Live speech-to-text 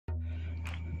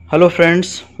Hello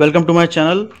friends, welcome to my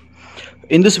channel.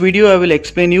 In this video I will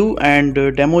explain you and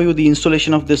demo you the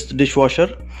installation of this dishwasher.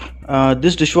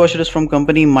 This dishwasher is from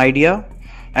company Midea,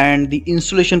 and the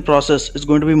installation process is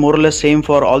going to be more or less same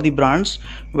for all the brands,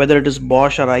 whether it is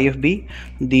BOSCH or IFB.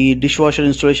 The dishwasher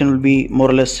installation will be more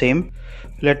or less same.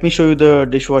 Let me show you the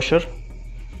dishwasher.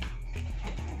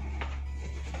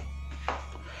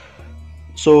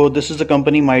 So this is the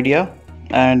company Midea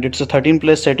and it's a 13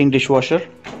 plus setting dishwasher.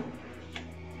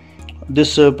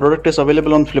 This product is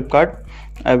available on Flipkart.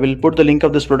 I will put the link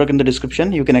of this product in the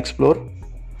description. You can explore.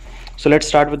 So let's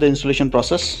start with the installation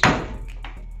process.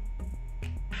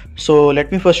 So let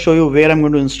me first show you where I'm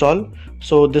going to install.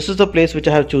 So this is the place which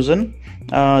I have chosen.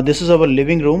 This is our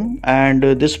living room, and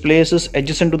this place is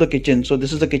adjacent to the kitchen. So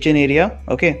this is the kitchen area,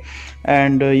 okay,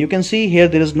 and you can see here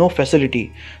there is no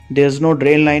facility. There is no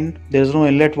drain line, there is no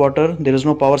inlet water, there is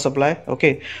no power supply,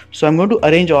 okay. So I'm going to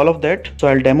arrange all of that. So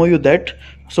I'll demo you that.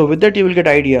 So with that you will get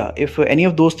idea if any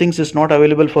of those things is not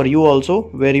available for you also,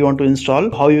 where you want to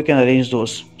install, how you can arrange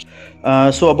those.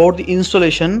 So about the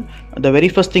installation, the very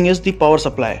first thing is the power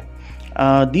supply.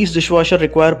 These dishwasher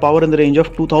require power in the range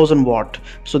of 2000 watt,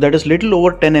 so that is little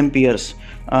over 10 amperes.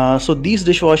 So these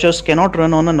dishwashers cannot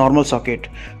run on a normal socket.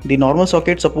 The normal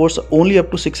socket supports only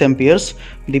up to 6 amperes.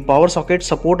 The power socket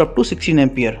support up to 16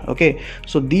 ampere, okay.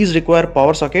 So these require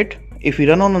power socket. If we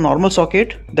run on a normal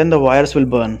socket, then the wires will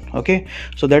burn, okay.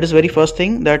 So that is very first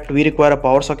thing, that we require a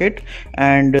power socket,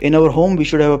 and in our home we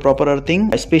should have a proper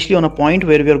earthing, especially on a point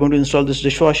where we are going to install this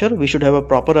dishwasher. We should have a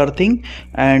proper earthing,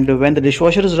 and when the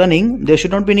dishwasher is running, there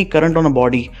should not be any current on a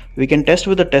body. We can test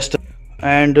with a tester.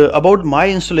 And about my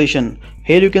installation,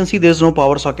 here you can see there is no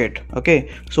power socket, okay.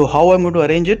 So how I'm going to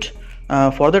arrange it?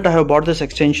 For that I have bought this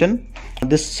extension.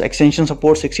 This extension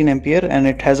supports 16 ampere and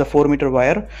it has a 4-meter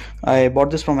wire. I bought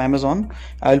this from Amazon.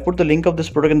 I will put the link of this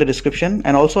product in the description,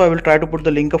 and also I will try to put the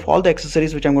link of all the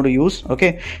accessories which I'm going to use,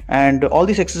 okay. And all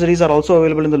these accessories are also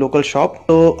available in the local shop.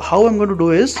 So how I'm going to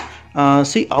do is,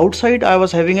 see, outside I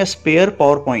was having a spare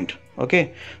power point,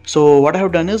 okay. So what I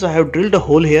have done is I have drilled a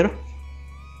hole here.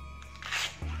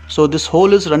 So this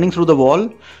hole is running through the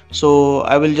wall, so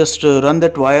I will just run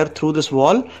that wire through this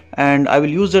wall, and I will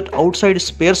use that outside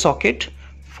spare socket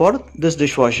for this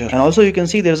dishwasher. And also you can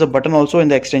see there is a button also in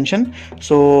the extension,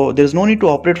 so there is no need to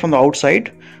operate from the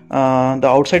outside. The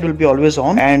outside will be always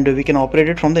on, and we can operate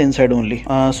it from the inside only.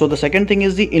 So the second thing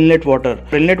is the inlet water.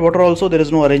 For inlet water also there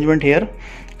is no arrangement here.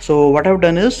 So what I have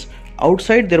done is,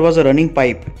 outside there was a running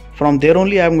pipe. From there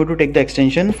only I am going to take the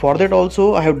extension. For that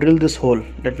also I have drilled this hole.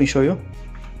 Let me show you.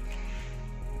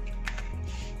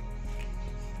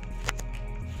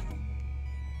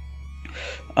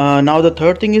 Now the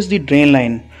third thing is the drain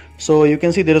line. So you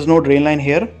can see there is no drain line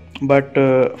here, but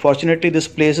fortunately this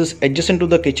place is adjacent to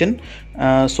the kitchen.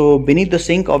 So beneath the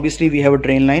sink obviously we have a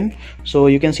drain line. So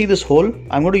you can see this hole.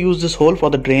 I'm going to use this hole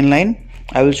for the drain line.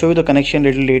 I will show you the connection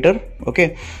little later,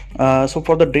 okay. So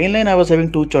for the drain line I was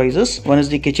having two choices. One is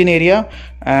the kitchen area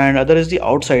and other is the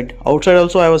outside. Outside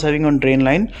also I was having on drain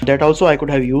line, that also I could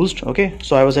have used, okay.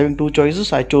 So I was having two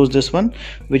choices. I chose this one,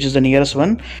 which is the nearest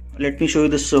one. Let me show you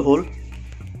this hole.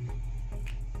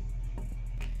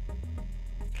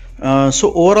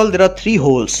 So overall there are three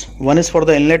holes. One is for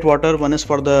the inlet water, one is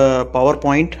for the power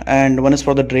point, and one is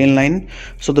for the drain line.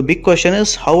 So the big question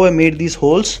is how I made these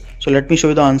holes. So let me show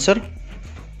you the answer.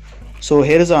 So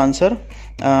here is the answer.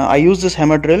 I use this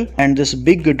hammer drill and this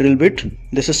big drill bit.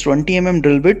 This is 20 mm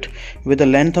drill bit with a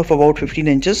length of about 15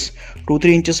 inches. 2-3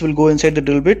 inches will go inside the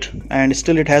drill bit, and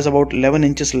still it has about 11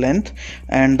 inches length.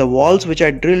 And the walls which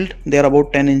I drilled, they are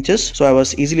about 10 inches. So I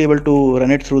was easily able to run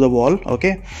it through the wall,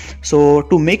 okay. So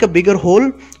to make a bigger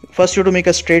hole, first you have to make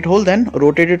a straight hole, then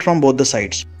rotate it from both the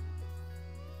sides.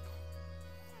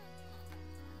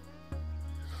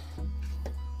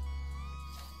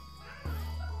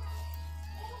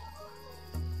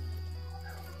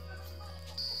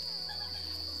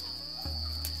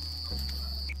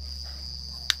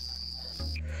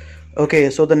 Okay,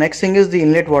 so the next thing is the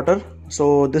inlet water.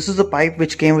 So this is the pipe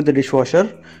which came with the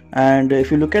dishwasher, and if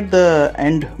you look at the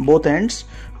end, both ends,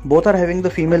 both are having the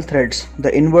female threads,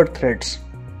 the inward threads.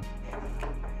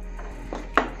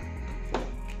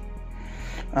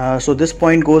 So this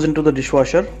point goes into the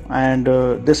dishwasher, and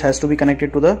this has to be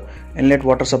connected to the inlet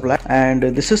water supply, and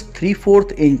this is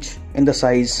 3/4 inch in the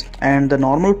size. And the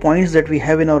normal points that we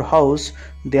have in our house,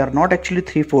 they are not actually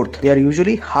 3/4, they are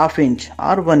usually 1/2 inch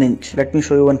or 1 inch. Let me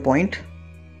show you one point.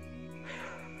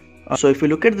 So if you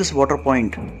look at this water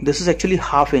point, this is actually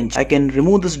 1/2 inch. I can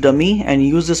remove this dummy and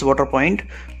use this water point,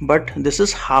 but this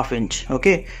is 1/2 inch,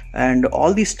 okay, and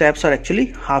all these tabs are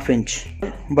actually 1/2 inch.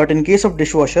 But in case of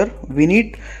dishwasher, we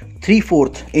need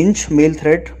 3/4 inch male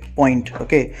thread point.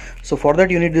 Okay, so for that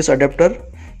you need this adapter.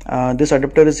 This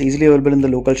adapter is easily available in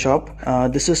the local shop.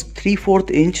 This is 3/4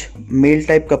 inch male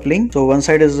type coupling. So one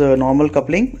side is normal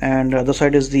coupling and other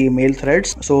side is the male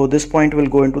threads. So this point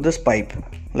will go into this pipe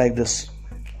like this.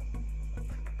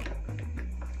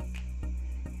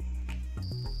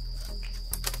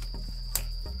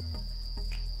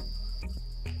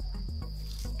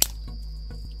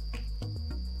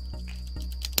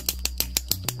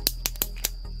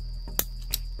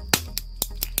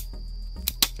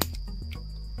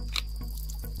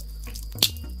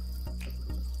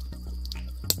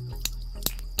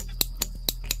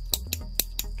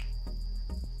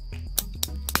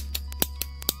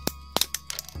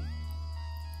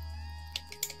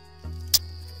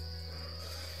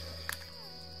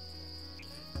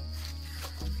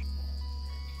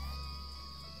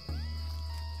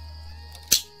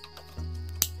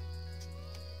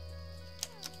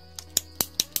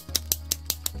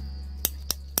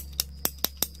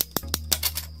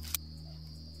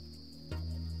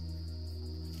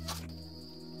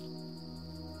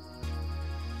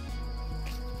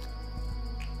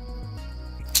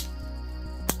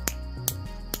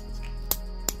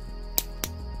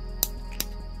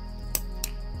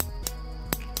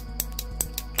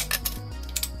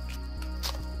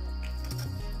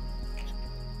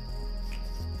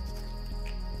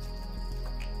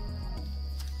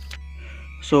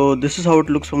 So this is how it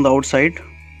looks from the outside.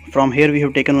 From here we have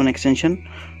taken one extension.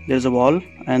 There is a wall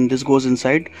and this goes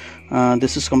inside.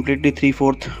 This is completely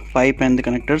 3/4 pipe and the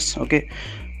connectors. Okay,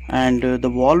 and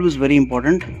the valve is very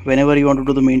important whenever you want to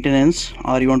do the maintenance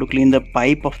or you want to clean the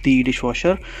pipe of the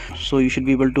dishwasher. So you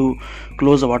should be able to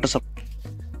close the water supply.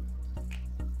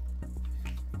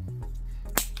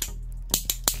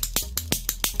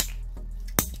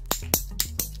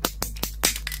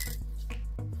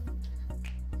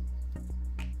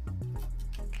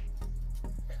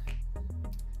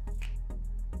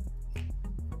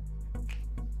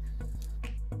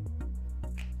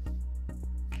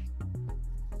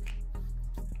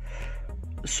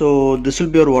 So this will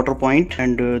be your water point,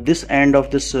 and this end of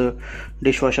this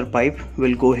dishwasher pipe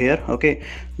will go here. Okay,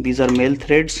 these are male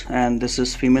threads and this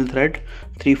is female thread,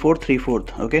 3/4 3/4.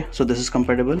 Okay, so this is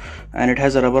compatible and it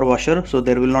has a rubber washer, so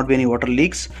there will not be any water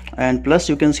leaks. And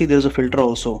plus you can see there is a filter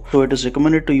also, so it is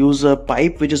recommended to use a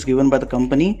pipe which is given by the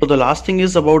company. So the last thing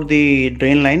is about the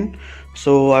drain line.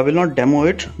 So I will not demo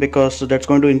it because that's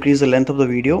going to increase the length of the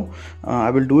video.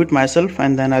 I will do it myself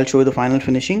and then I'll show you the final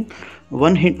finishing.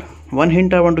 One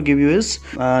hint I want to give you is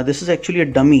this is actually a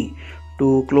dummy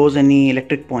to close any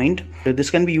electric point.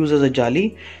 This can be used as a jali.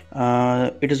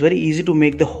 It is very easy to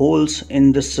make the holes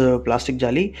in this plastic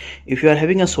jali. If you are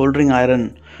having a soldering iron,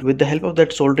 with the help of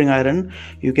that soldering iron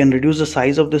you can reduce the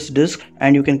size of this disc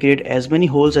and you can create as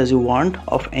many holes as you want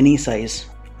of any size.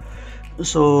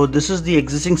 So this is the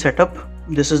existing setup.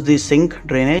 This is the sink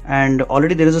drainage and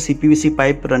already there is a CPVC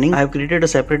pipe running. I have created a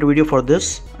separate video for this,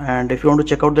 and if you want to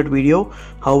check out that video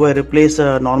how I replace a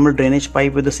normal drainage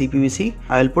pipe with the CPVC,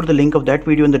 I will put the link of that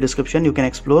video in the description. You can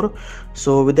explore.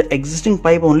 So with the existing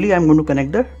pipe only I am going to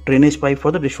connect the drainage pipe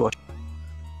for the dishwasher.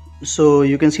 So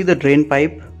you can see the drain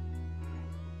pipe.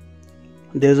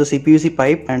 There is a CPVC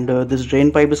pipe and this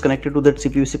drain pipe is connected to that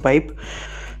CPVC pipe.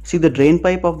 See, the drain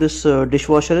pipe of this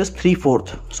dishwasher is 3/4,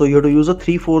 so you have to use a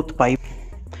 3/4 pipe.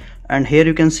 And here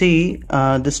you can see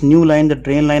this new line, the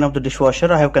drain line of the dishwasher,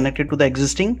 I have connected to the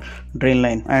existing drain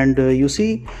line. And you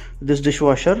see this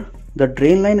dishwasher, the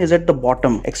drain line is at the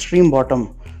bottom, extreme bottom.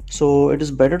 So it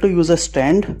is better to use a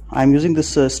stand. I'm using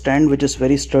this stand which is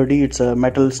very sturdy. It's a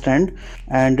metal stand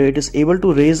and it is able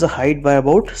to raise the height by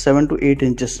about 7 to 8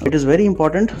 inches. It is very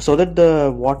important so that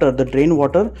the water, the drain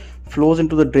water flows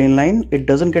into the drain line. It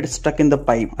doesn't get stuck in the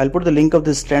pipe. I'll put the link of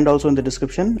this stand also in the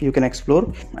description. You can explore.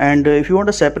 And if you want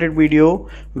a separate video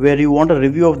where you want a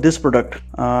review of this product,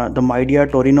 the Midea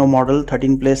TORRINO model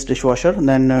 13 place dishwasher,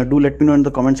 then do let me know in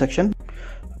the comment section.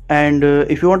 And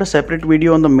if you want a separate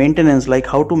video on the maintenance, like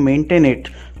how to maintain it,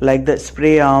 like the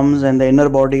spray arms and the inner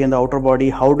body and the outer body,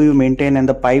 how do you maintain, and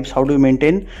the pipes, how do you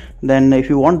maintain, then if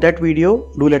you want that video,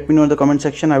 do let me know in the comment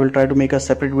section. I will try to make a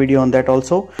separate video on that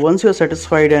also. Once you are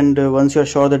satisfied and once you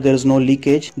are sure that there is no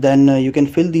leakage, then you can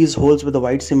fill these holes with the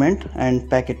white cement and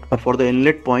pack it. For the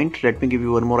inlet point, let me give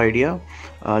you one more idea.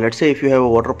 Let's say if you have a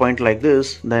water point like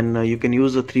this, then you can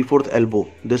use the 3/4 elbow,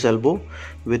 this elbow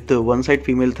with one side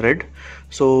female thread.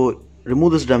 So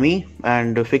remove this dummy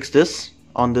and fix this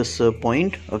on this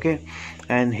point. Okay,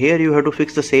 and here you have to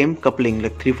fix the same coupling,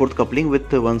 like 3/4 coupling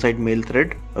with one side male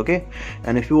thread. Okay,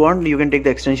 and if you want you can take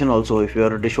the extension also if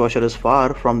your dishwasher is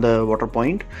far from the water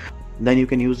point. then you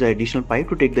can use the additional pipe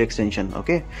to take the extension.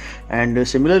 Okay, and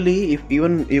similarly, if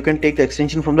even you can take the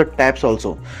extension from the taps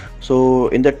also. So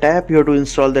in the tap you have to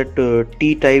install that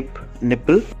T-type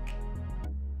nipple.